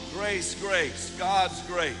Grace, grace, God's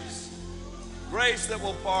grace. Grace that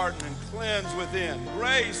will pardon and cleanse within.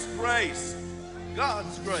 Grace, grace,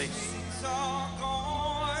 God's grace. Are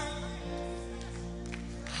gone.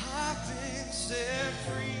 I've been set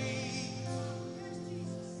free.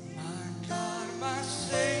 My God, my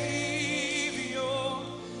Savior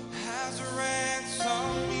has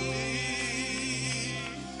ransomed me.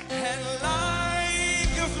 And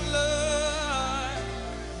like a flood,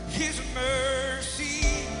 His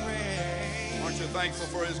mercy reigns. Aren't you thankful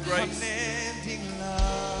for His grace? Unending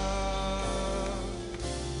love.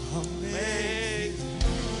 Amazing.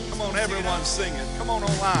 Come on, everyone sing it. Come on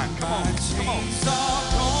online. Come on. Come on.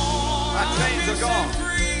 My chains are gone.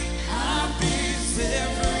 I've been set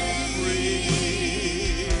free.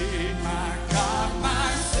 My God,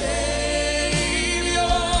 my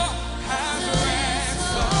Savior has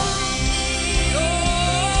ransomed me.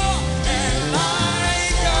 Oh, and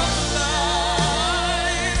like a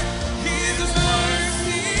flood, His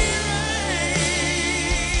mercy reigns.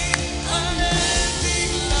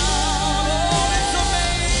 Unending love. Oh, it's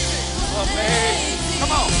amazing. Amazing.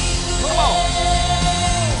 Come on. Come on.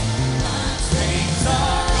 Chains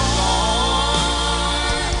are gone.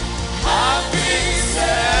 I've been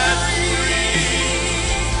set free.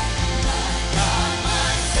 God,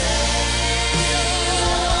 my Savior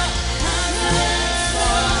has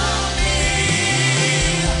ransomed me.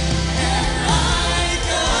 And like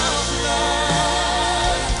a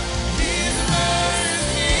flood, His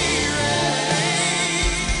mercy reigns.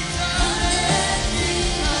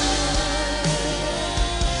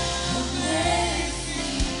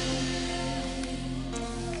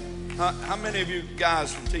 How many of you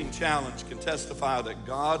guys from Team Challenge can testify that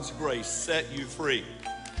God's grace set you free?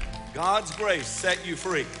 God's grace set you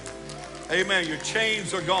free. Amen. Your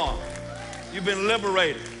chains are gone. You've been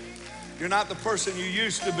liberated. You're not the person you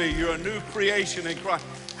used to be. You're a new creation in Christ.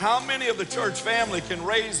 How many of the church family can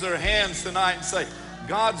raise their hands tonight and say,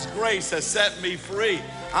 God's grace has set me free.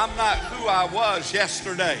 I'm not who I was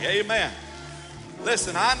yesterday. Amen.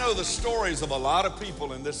 Listen, I know the stories of a lot of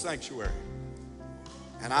people in this sanctuary.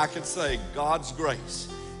 And I can say God's grace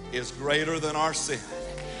is greater than our sin.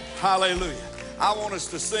 Hallelujah. I want us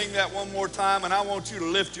to sing that one more time, and I want you to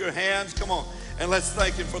lift your hands. Come on, and let's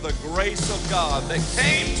thank Him for the grace of God that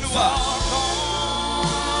came to us.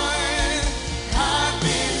 I've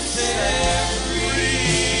been set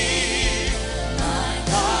free. My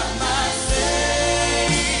God, my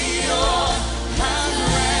Savior has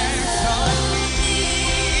ransomed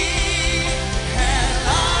me. And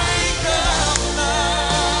like a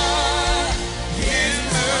flood, His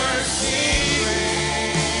mercy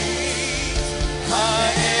reigns.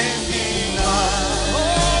 Unending love.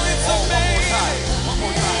 Oh, it's amazing. One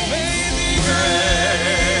more time. Amazing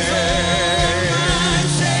grace. My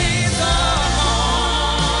chains are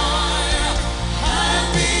gone. I've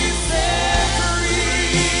been set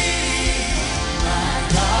free. My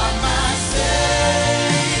God, my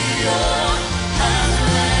Savior has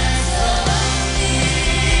ransomed me.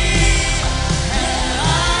 And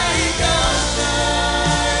like a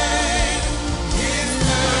flood, His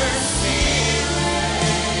mercy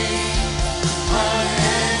reigns.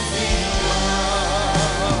 Unending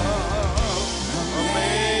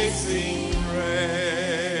Amazing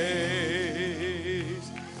grace.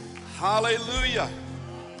 Hallelujah.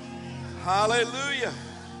 Hallelujah.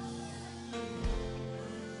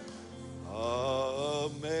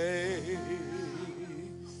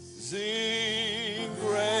 Amazing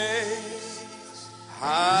grace.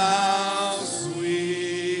 How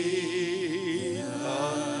sweet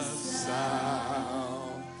the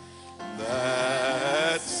sound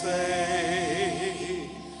that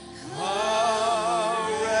saved a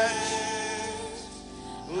wretch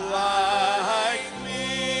like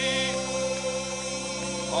me.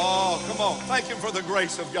 Oh, come on. Thank Him for the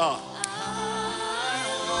grace of God.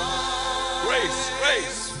 Grace,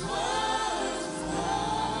 grace.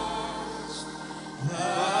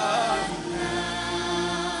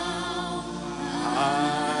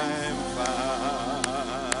 I'm found.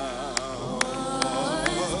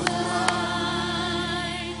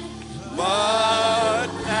 But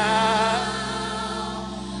now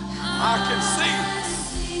I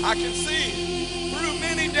can see through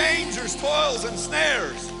many dangers, toils, and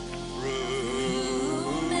snares.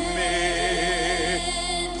 Through many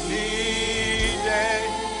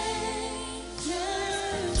days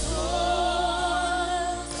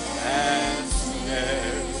and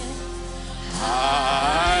snares, I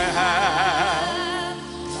have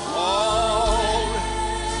already.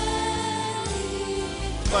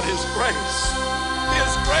 But His grace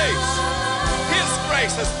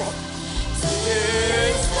has brought.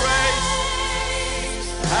 His grace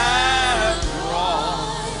has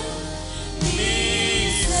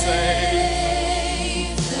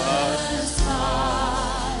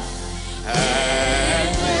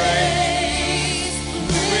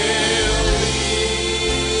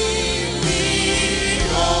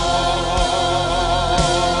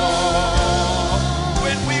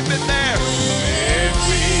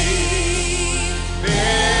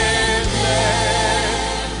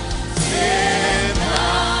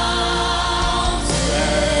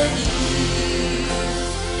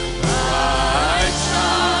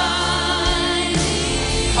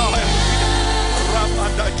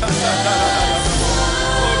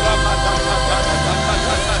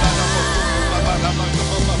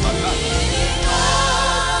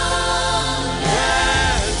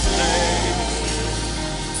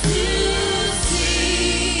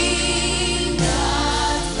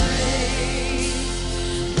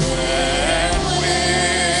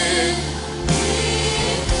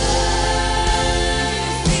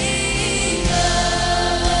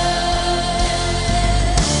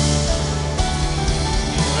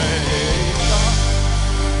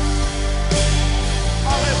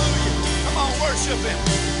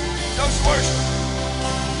worship.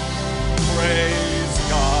 Praise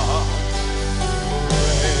God.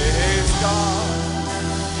 Praise God.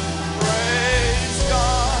 Praise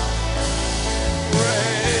God.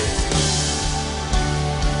 Praise God.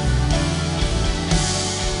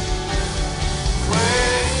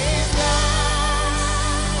 Praise God.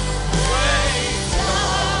 Praise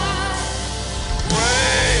God.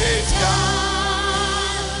 Praise God.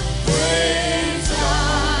 Praise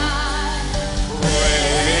God.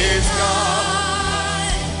 Praise God.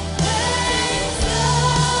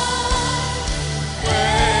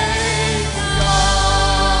 Praise God.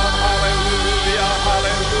 Hallelujah,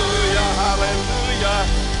 hallelujah, hallelujah.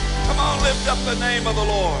 Come on, lift up the name of the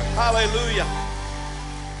Lord. Hallelujah.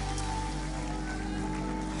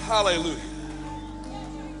 Hallelujah.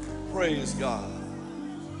 Praise God.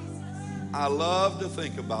 I love to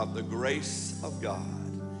think about the grace of God.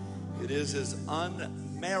 It is His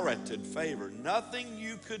unmerited favor. Nothing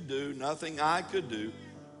you could do, nothing I could do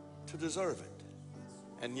to deserve it.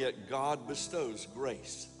 And yet God bestows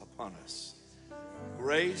grace upon us.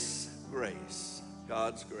 Grace, grace,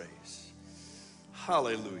 God's grace.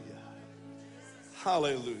 Hallelujah.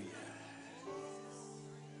 Hallelujah.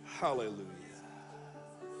 Hallelujah.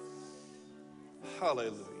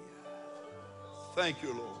 Hallelujah. Thank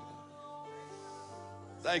you, Lord.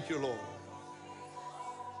 Thank you, Lord.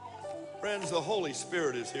 Friends, the Holy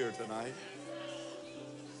Spirit is here tonight.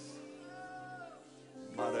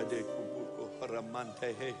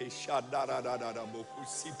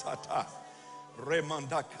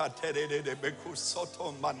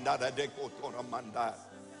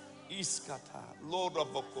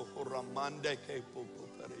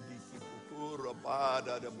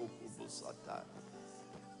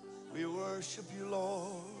 We worship you,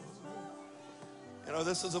 Lord. You know,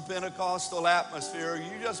 this is a Pentecostal atmosphere.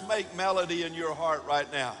 You just make melody in your heart right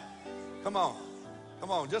now. Come on.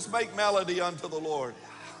 Come on. Just make melody unto the Lord.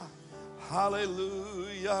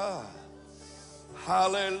 Hallelujah.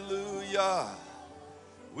 Hallelujah.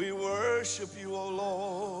 We worship you, O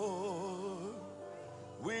Lord.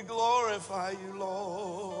 We glorify you,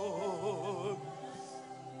 Lord.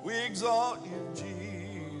 We exalt you,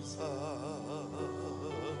 Jesus.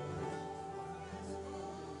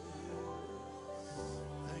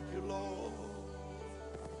 Thank you, Lord.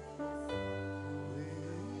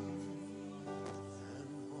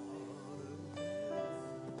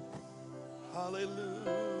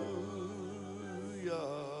 Hallelujah.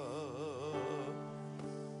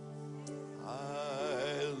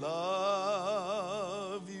 I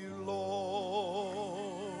love you,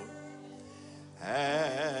 Lord,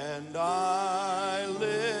 and I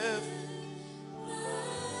lift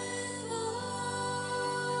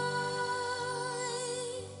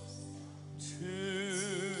to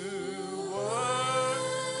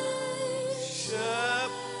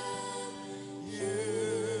worship you,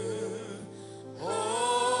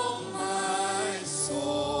 oh my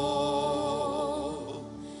soul,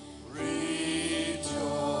 rejoice,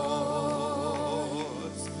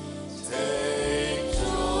 take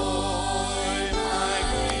joy, my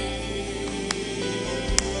King,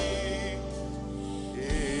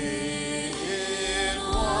 in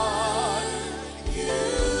what you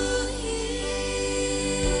hear,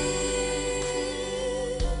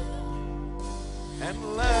 and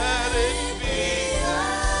let it be a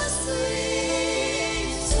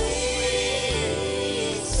sweet,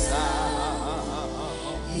 sweet sound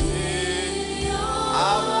in your.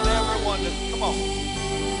 I want everyone to, come on,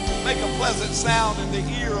 make a pleasant sound in the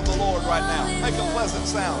ear of the Lord right now. Make a pleasant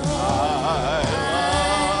sound. I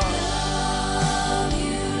love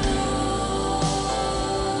you,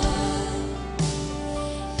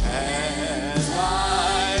 and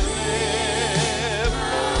I live.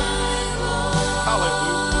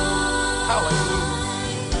 Hallelujah. Hallelujah.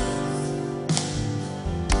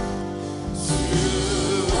 To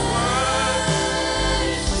worship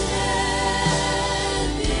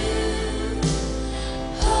you,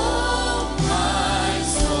 oh my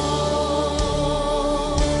soul,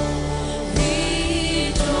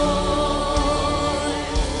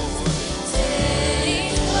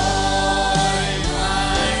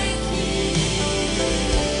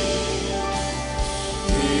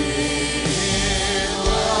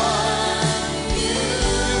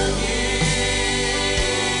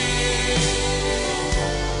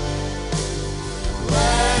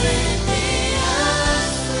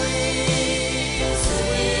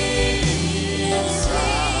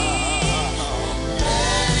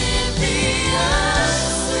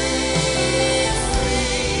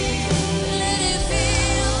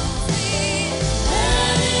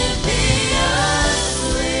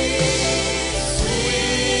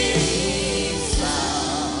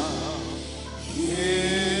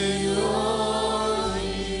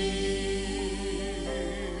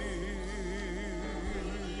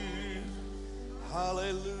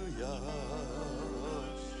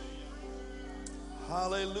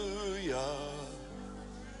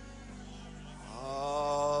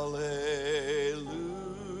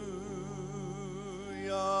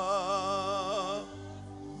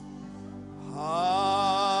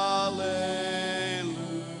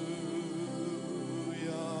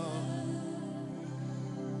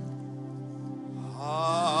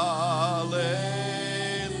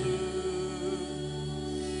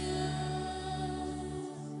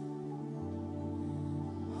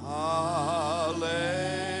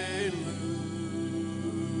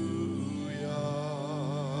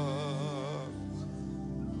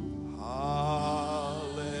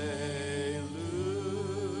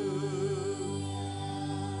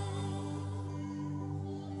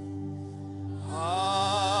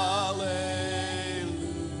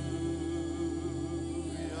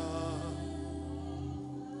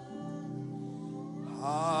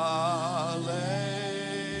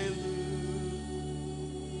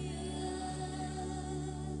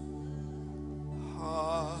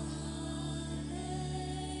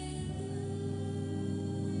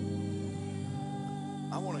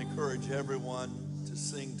 want to encourage everyone to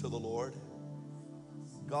sing to the Lord.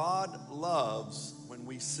 God loves when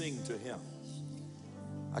we sing to him.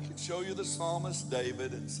 I can show you the psalmist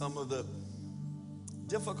David and some of the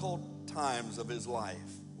difficult times of his life,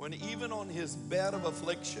 when even on his bed of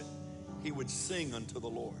affliction, he would sing unto the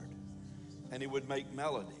Lord and he would make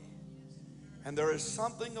melody. And there is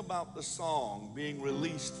something about the song being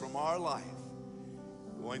released from our life,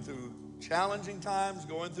 going through challenging times,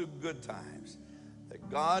 going through good times, that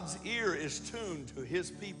God's ear is tuned to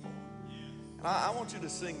his people. And I want you to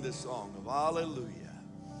sing this song of hallelujah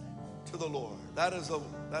to the Lord. That is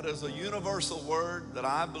a universal word that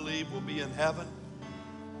I believe will be in heaven.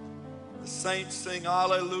 The saints sing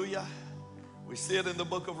hallelujah. We see it in the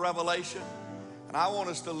book of Revelation. And I want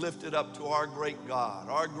us to lift it up to our great God,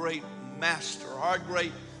 our great master,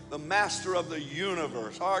 the master of the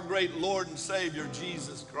universe, our great Lord and Savior,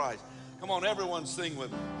 Jesus Christ. Come on, everyone sing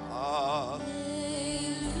with me.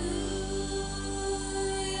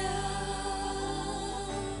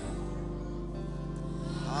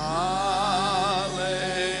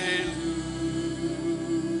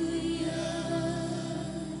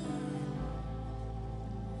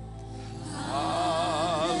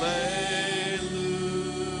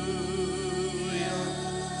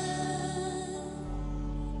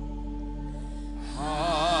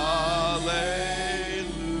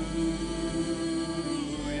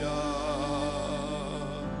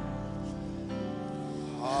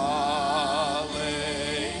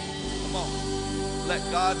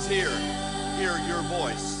 God's ear hear your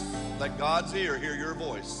voice. Let God's ear hear your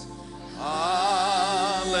voice.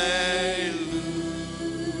 Hallelujah.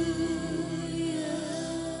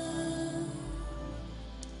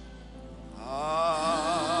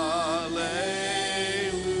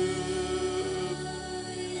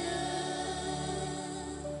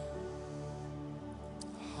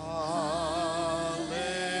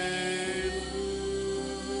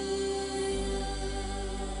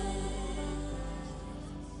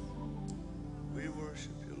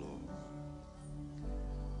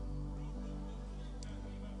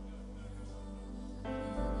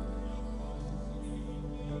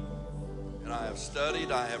 I have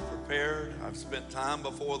studied, I have prepared, I've spent time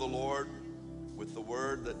before the Lord with the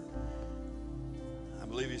word that I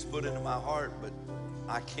believe he's put into my heart, but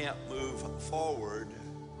I can't move forward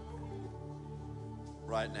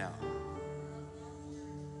right now.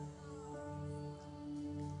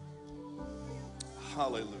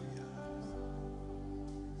 Hallelujah.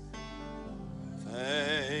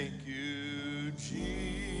 Thank you,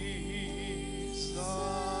 Jesus.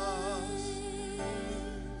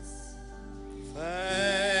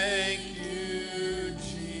 Thank you,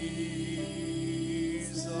 Jesus.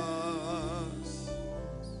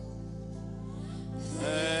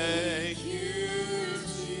 Thank you,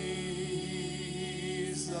 Jesus.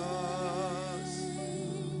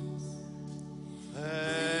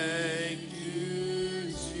 Thank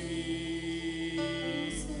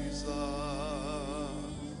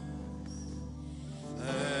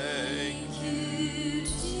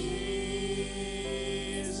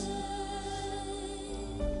you,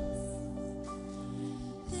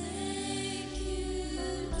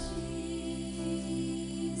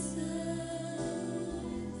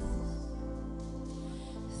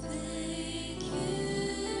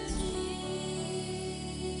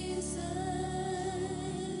 Jesus.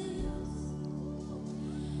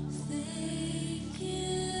 Thank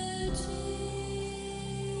you, Jesus.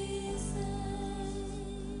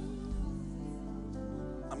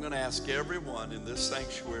 I'm going to ask everyone in this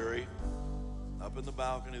sanctuary, up in the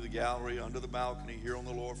balcony, the gallery, under the balcony, here on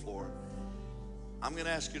the lower floor, I'm going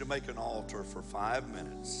to ask you to make an altar for 5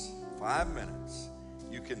 minutes. 5 minutes.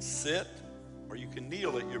 You can sit or you can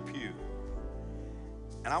kneel at your pew.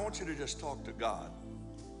 And I want you to just talk to God.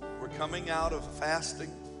 We're coming out of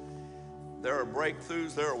fasting. There are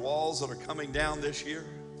breakthroughs. There are walls that are coming down this year.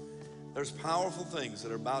 There's powerful things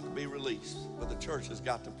that are about to be released, but the church has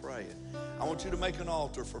got to pray. I want you to make an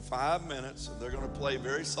altar for 5 minutes. They're going to play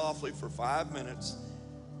very softly for 5 minutes.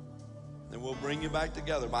 Then we'll bring you back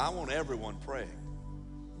together. But I want everyone praying.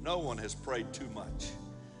 No one has prayed too much.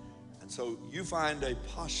 And so you find a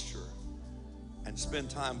posture and spend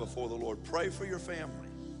time before the Lord. Pray for your family.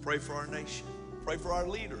 Pray for our nation. Pray for our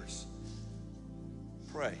leaders.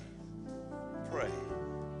 Pray. Pray.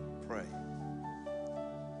 Pray.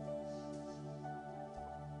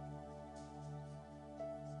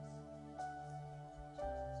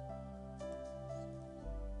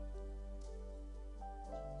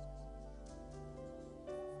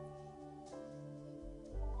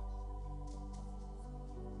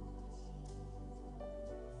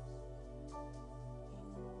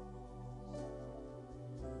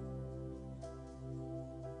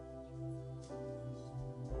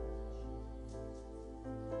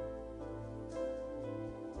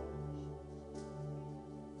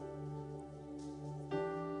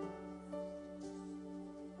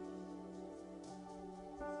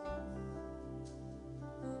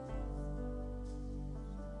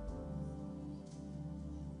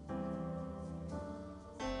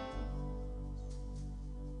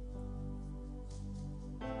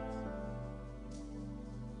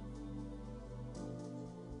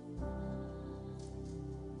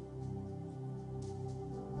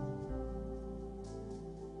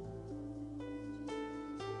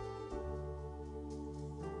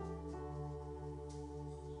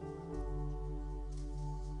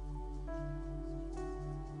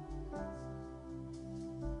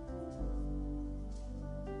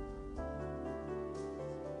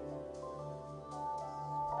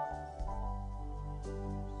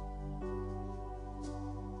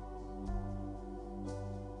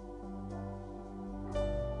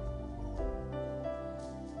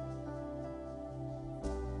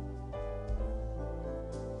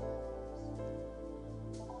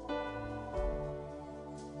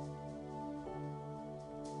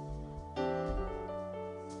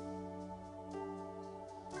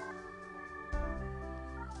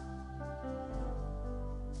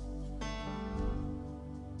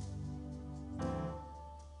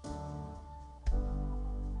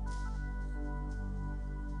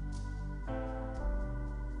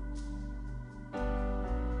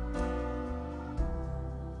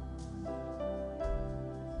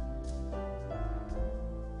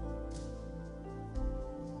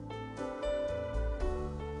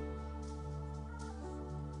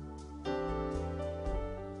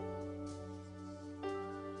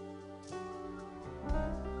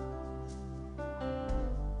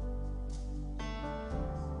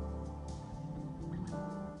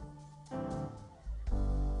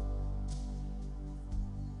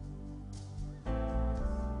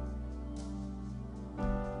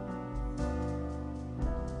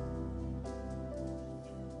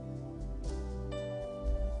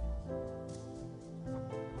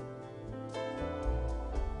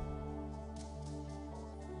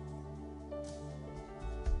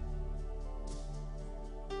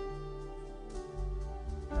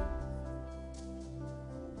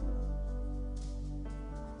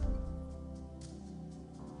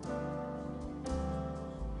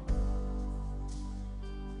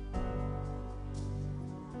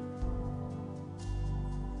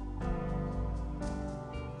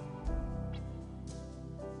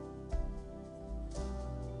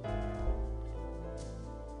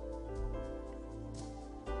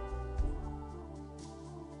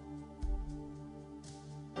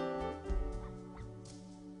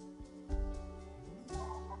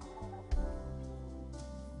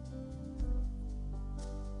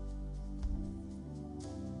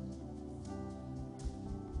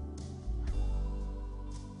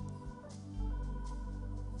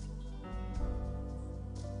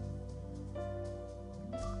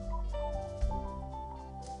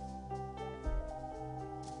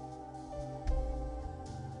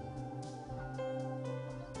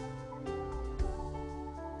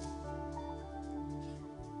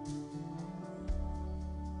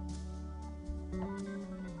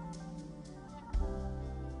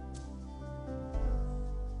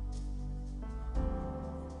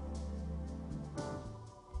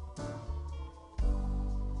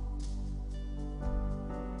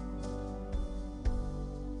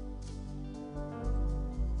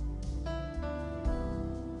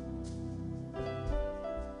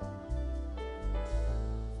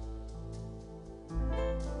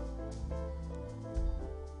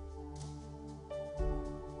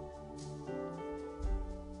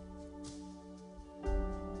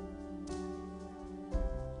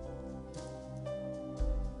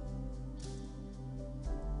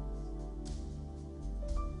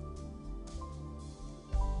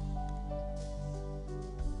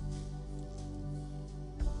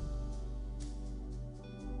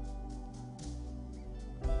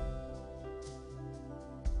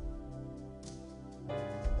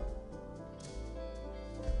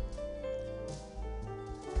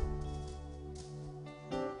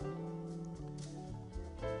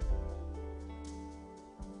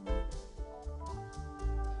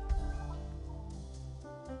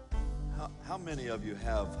 How many of you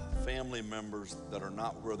have family members that are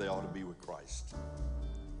not where they ought to be with Christ?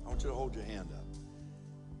 I want you to hold your hand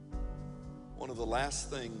up. One of the last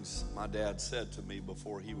things my dad said to me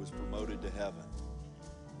before he was promoted to heaven,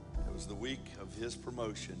 it was the week of his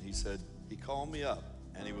promotion. He said, he called me up,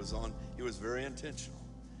 and he was very intentional.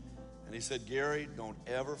 And he said, Gary, don't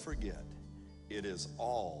ever forget, it is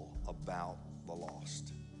all about the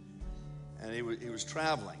lost. And he was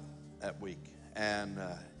traveling that week, and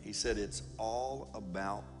he said, it's all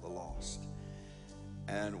about the lost.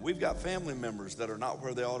 And we've got family members that are not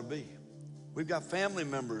where they ought to be. We've got family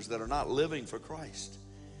members that are not living for Christ.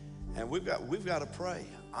 And we've got to pray.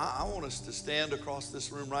 I want us to stand across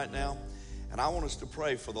this room right now, and I want us to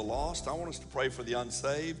pray for the lost. I want us to pray for the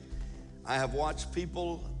unsaved. I have watched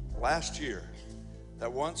people last year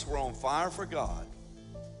that once were on fire for God,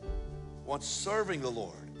 once serving the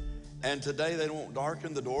Lord, and today they won't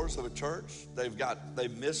darken the doors of a church.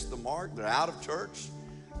 They've missed the mark. They're out of church.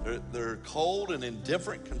 They're cold and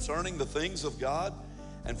indifferent concerning the things of God.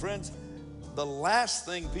 And friends, the last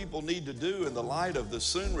thing people need to do in the light of the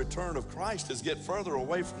soon return of Christ is get further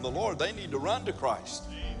away from the Lord. They need to run to Christ.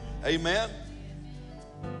 Amen.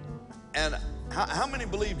 And how many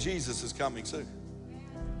believe Jesus is coming soon?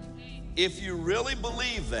 If you really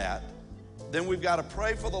believe that, then we've got to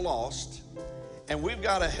pray for the lost, and we've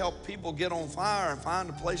got to help people get on fire and find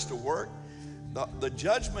a place to work. The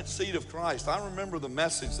judgment seat of Christ. I remember the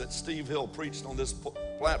message that Steve Hill preached on this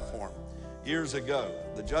platform years ago,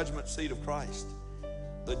 the judgment seat of Christ.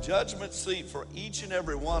 The judgment seat for each and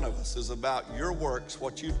every one of us is about your works,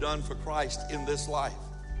 what you've done for Christ in this life.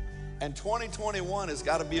 And 2021 has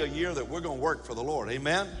got to be a year that we're going to work for the Lord.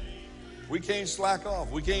 Amen? We can't slack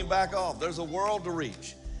off. We can't back off. There's a world to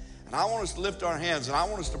reach. And I want us to lift our hands, and I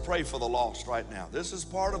want us to pray for the lost right now. This is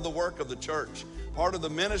part of the work of the church, part of the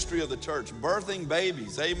ministry of the church, birthing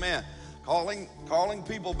babies. Amen. Calling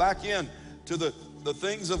people back in to the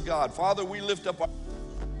things of God. Father, we lift up our...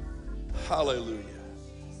 Hallelujah.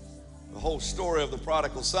 The whole story of the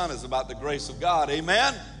prodigal son is about the grace of God.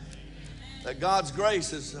 Amen? That God's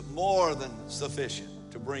grace is more than sufficient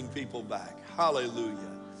to bring people back. Hallelujah.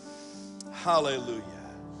 Hallelujah.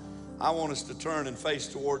 I want us to turn and face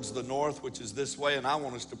towards the north, which is this way, and I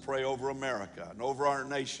want us to pray over America and over our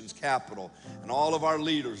nation's capital and all of our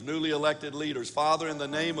leaders, newly elected leaders. Father, in the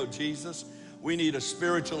name of Jesus, we need a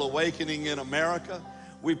spiritual awakening in America.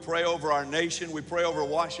 We pray over our nation. We pray over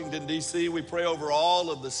Washington, D.C. We pray over all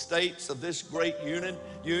of the states of this great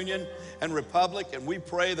union and republic. And we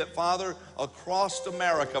pray that, Father, across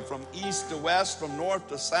America, from east to west, from north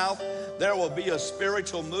to south, there will be a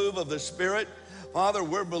spiritual move of the Spirit. Father,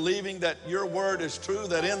 we're believing that your word is true,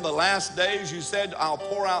 that in the last days you said, I'll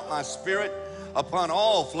pour out my Spirit upon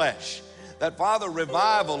all flesh. That, Father,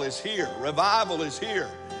 revival is here. Revival is here.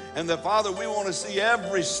 And that, Father, we want to see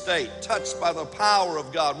every state touched by the power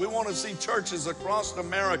of God. We want to see churches across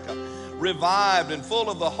America revived and full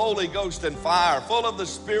of the Holy Ghost and fire, full of the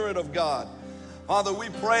Spirit of God. Father, we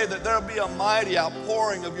pray that there'll be a mighty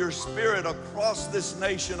outpouring of your Spirit across this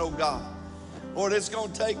nation, oh God. Lord, it's going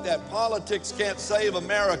to take that. Politics can't save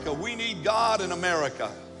America. We need God in America.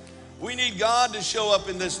 We need God to show up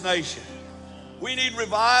in this nation. We need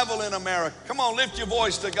revival in America. Come on, lift your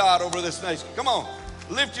voice to God over this nation. Come on,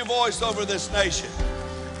 lift your voice over this nation.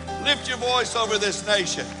 Lift your voice over this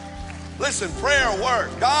nation. Listen, prayer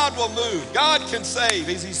works. God will move. God can save.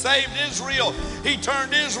 As he saved Israel, he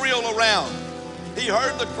turned Israel around. He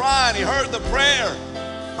heard the cry and he heard the prayer.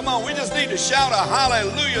 Come on, we just need to shout a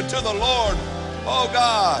hallelujah to the Lord. Oh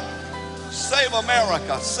God, save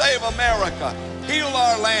America, save America, heal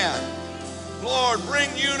our land. Lord, bring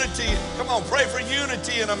unity. Come on, pray for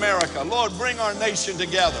unity in America. Lord, bring our nation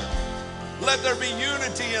together. Let there be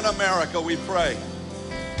unity in America, we pray.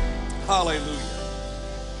 Hallelujah.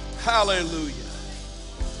 Hallelujah.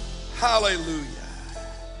 Hallelujah.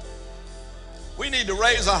 We need to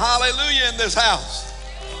raise a hallelujah in this house.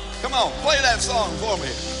 Come on, play that song for me.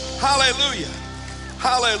 Hallelujah.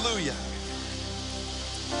 Hallelujah.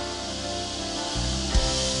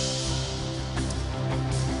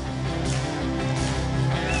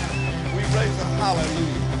 Raise a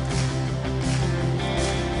hallelujah.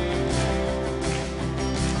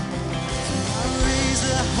 I raise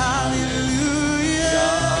a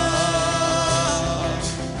hallelujah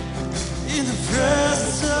in the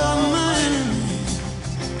presence of my enemies.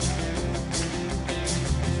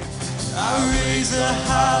 I raise a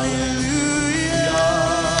hallelujah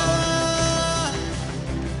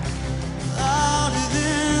louder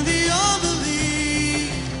than the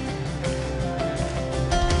unbelief.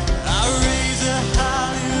 I raise a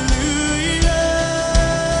hallelujah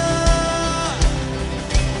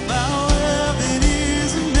by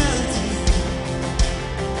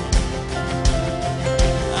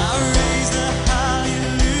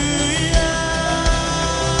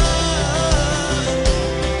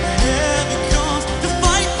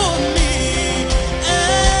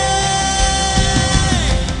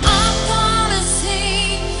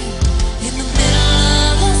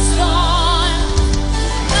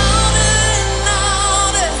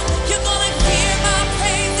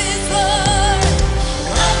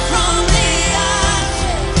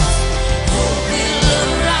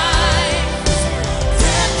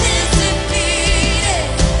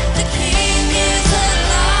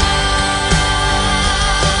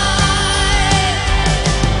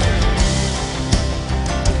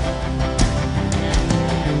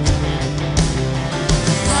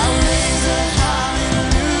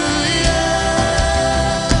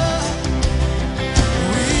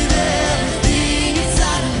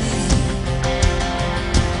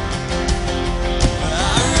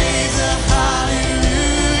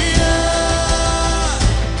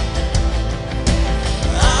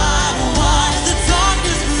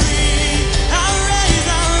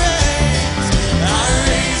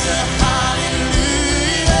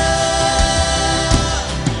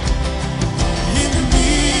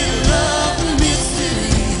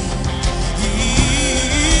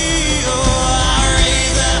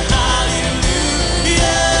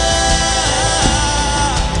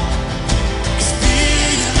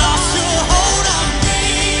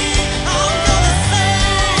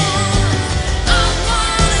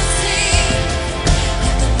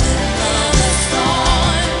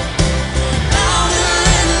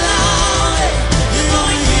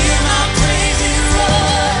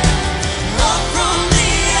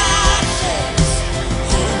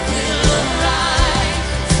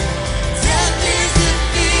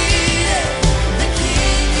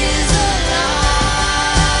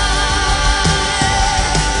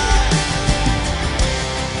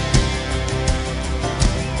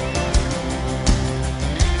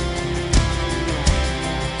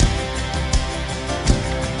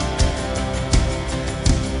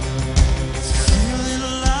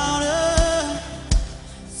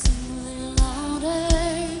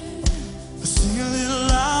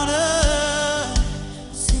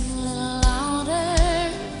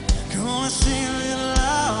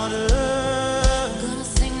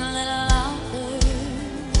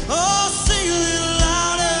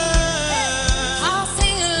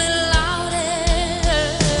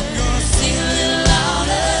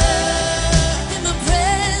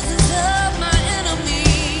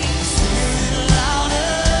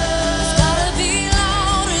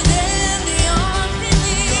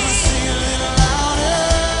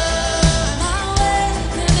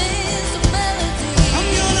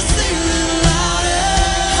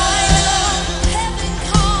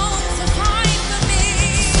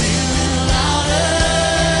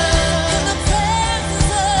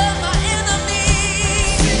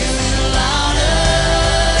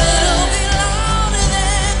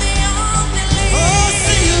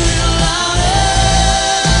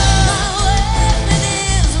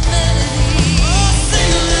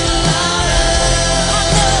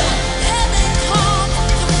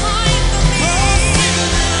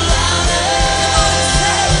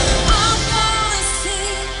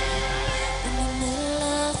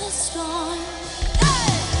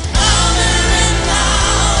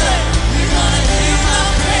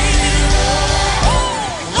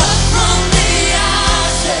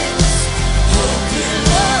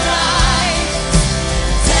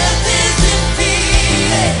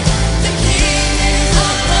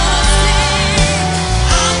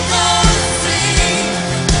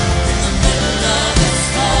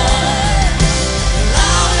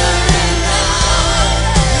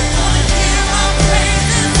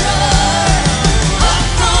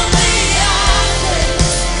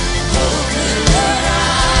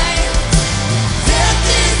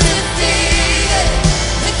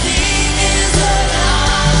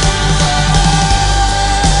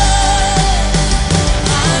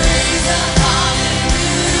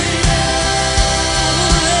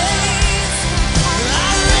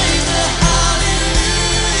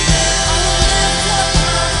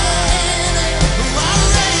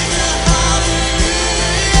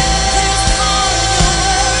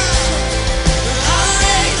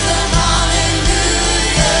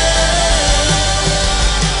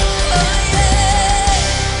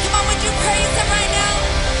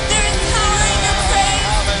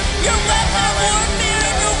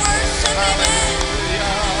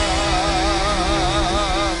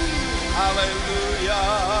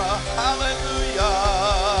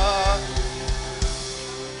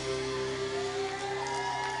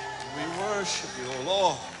worship you, oh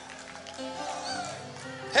Lord.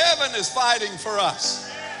 Heaven is fighting for us.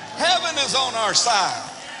 Heaven is on our side.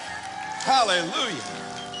 Hallelujah.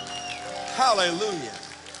 Hallelujah.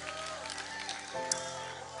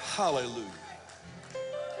 Hallelujah.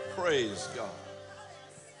 Praise God.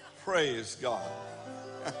 Praise God.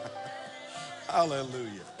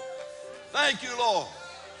 Hallelujah. Thank you, Lord.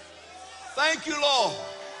 Thank you, Lord.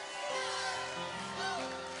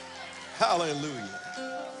 Hallelujah.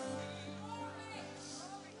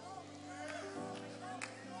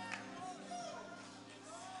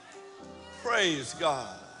 Praise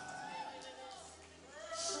God.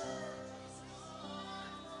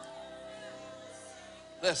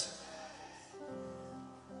 Listen.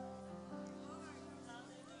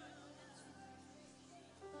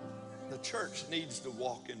 The church needs to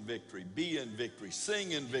walk in victory, be in victory,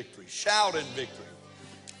 sing in victory, shout in victory.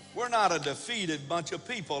 We're not a defeated bunch of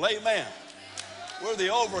people. Amen. We're the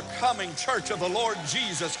overcoming church of the Lord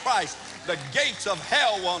Jesus Christ. The gates of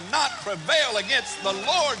hell will not prevail against the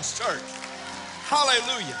Lord's church.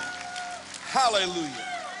 Hallelujah. Hallelujah.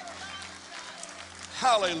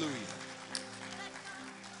 Hallelujah.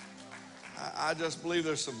 I just believe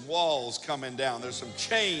there's some walls coming down. There's some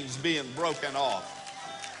chains being broken off.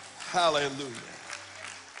 Hallelujah.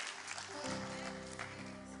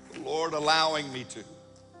 The Lord allowing me to.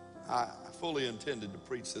 I fully intended to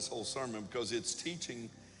preach this whole sermon because it's teaching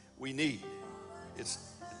we need.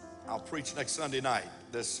 I'll preach next Sunday night,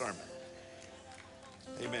 this sermon.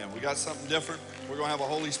 Amen. We got something different. We're going to have a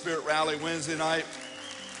Holy Spirit rally Wednesday night.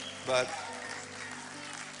 But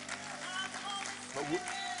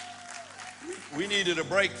we needed a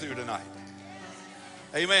breakthrough tonight.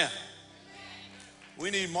 Amen.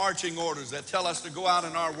 We need marching orders that tell us to go out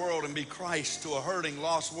in our world and be Christ to a hurting,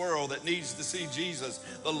 lost world that needs to see Jesus,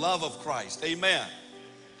 the love of Christ. Amen.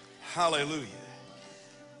 Hallelujah.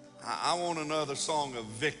 I want another song of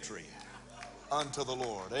victory unto the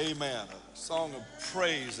Lord. Amen. A song of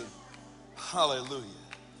praise and hallelujah.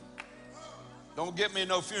 Don't get me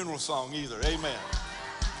no funeral song either. Amen.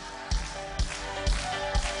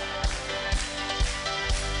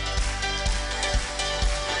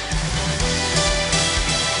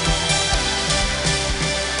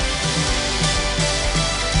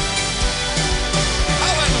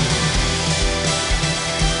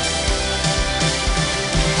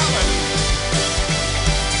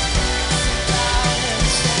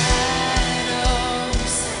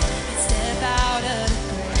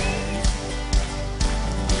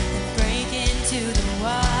 To the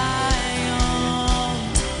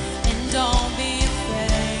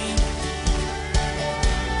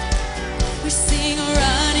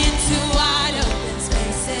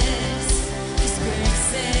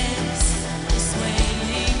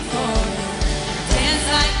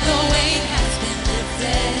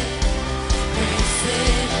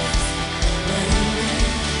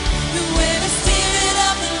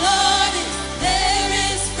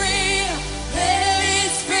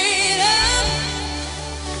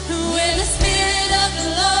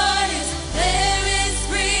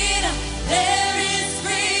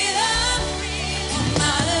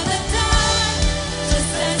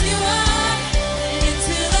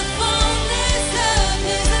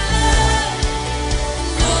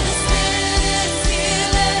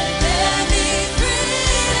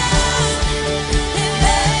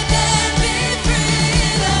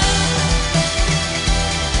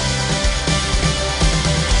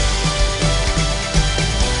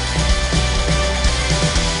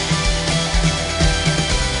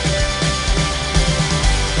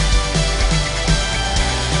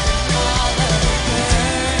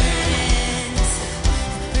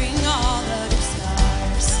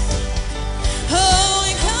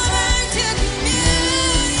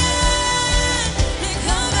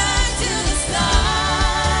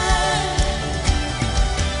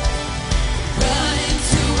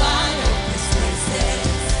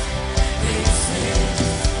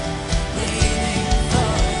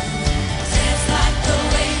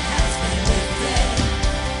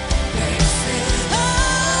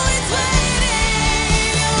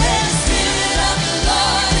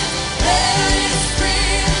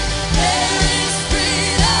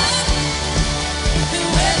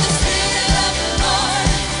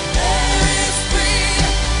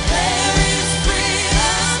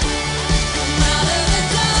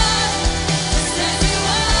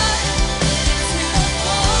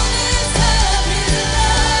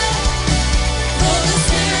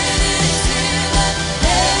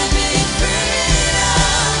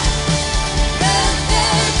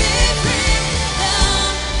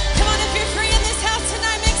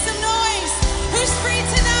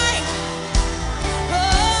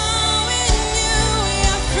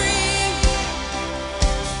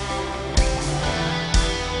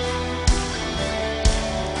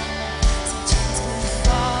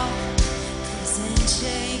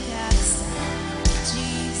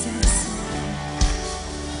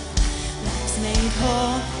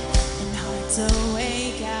cold and hearts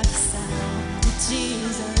awake at the sound of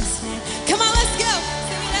Jesus' name. Come on, let's go.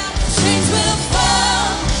 Sing it out. Chains will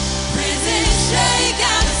fall, prisons shake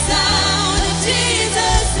at the sound of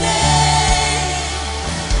Jesus' name.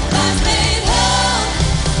 Lives made whole,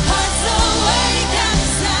 hearts awake at the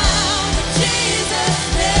sound of Jesus'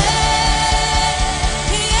 name.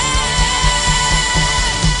 Yeah.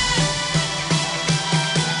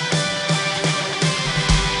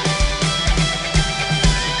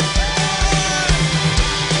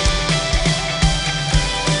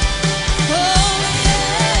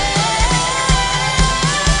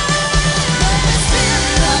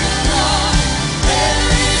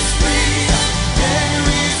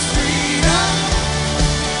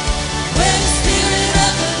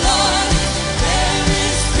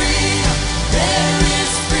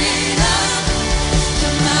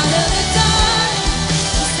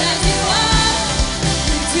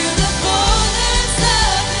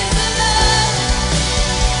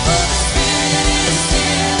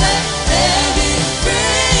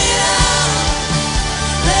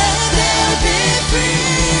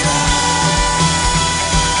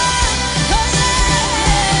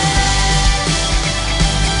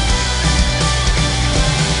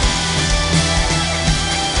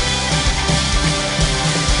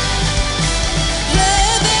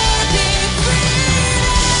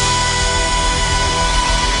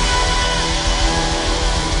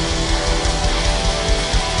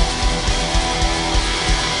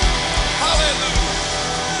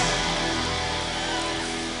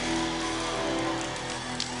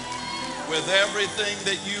 With everything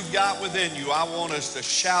that you've got within you, I want us to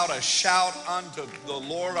shout a shout unto the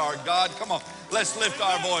Lord our God. Come on, let's lift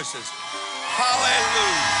our voices.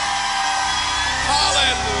 Hallelujah.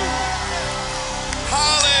 Hallelujah.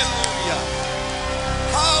 Hallelujah.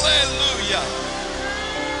 Hallelujah.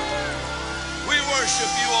 We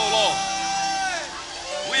worship you, O Lord.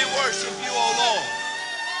 We worship you, O Lord.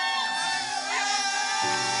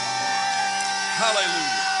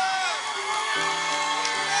 Hallelujah.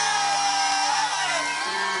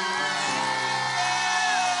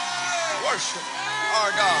 Worship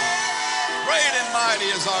our God. Great and mighty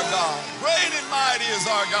is our God. Great and mighty is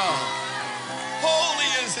our God. Holy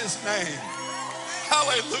is his name.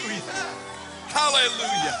 Hallelujah.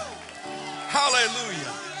 Hallelujah.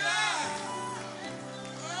 Hallelujah.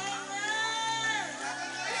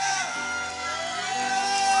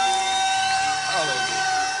 Hallelujah.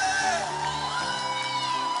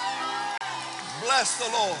 Bless the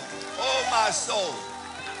Lord, oh my soul,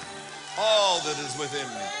 all that is within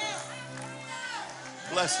me.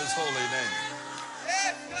 Bless his holy name.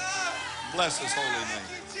 Bless his holy name.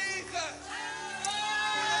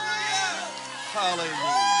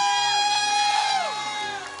 Hallelujah.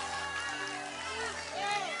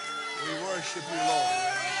 We worship you, Lord.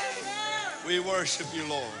 We worship you,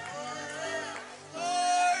 Lord.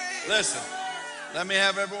 Listen, let me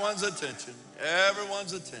have everyone's attention.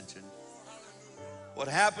 Everyone's attention. What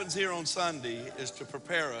happens here on Sunday is to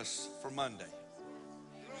prepare us for Monday.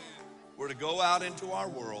 We're to go out into our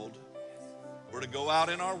world. We're to go out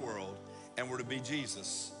in our world, and we're to be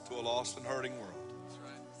Jesus to a lost and hurting world.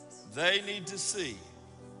 They need to see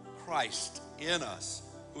Christ in us,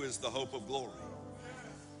 who is the hope of glory.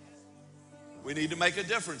 We need to make a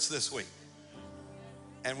difference this week.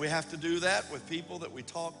 And we have to do that with people that we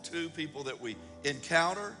talk to, people that we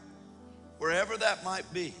encounter, wherever that might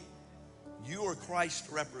be. You are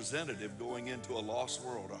Christ's representative going into a lost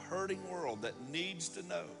world, a hurting world that needs to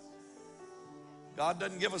know. God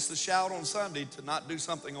doesn't give us the shout on Sunday to not do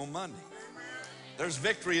something on Monday. There's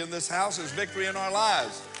victory in this house. There's victory in our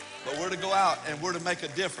lives. But we're to go out and we're to make a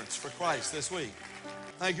difference for Christ this week.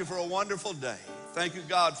 Thank you for a wonderful day. Thank you,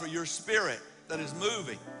 God, for your spirit that is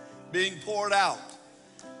moving, being poured out.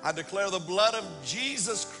 I declare the blood of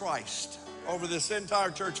Jesus Christ over this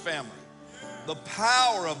entire church family. The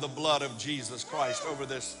power of the blood of Jesus Christ over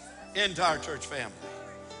this entire church family.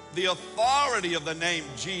 The authority of the name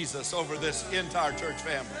Jesus over this entire church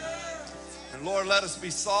family. And Lord, let us be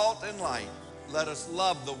salt and light. Let us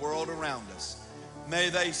love the world around us. May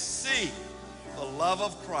they see the love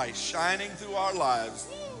of Christ shining through our lives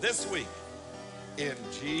this week. In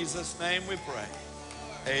Jesus' name we pray.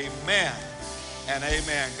 Amen and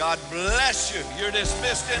amen. God bless you. You're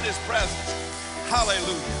dismissed in his presence.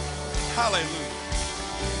 Hallelujah. Hallelujah.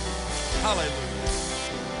 Hallelujah.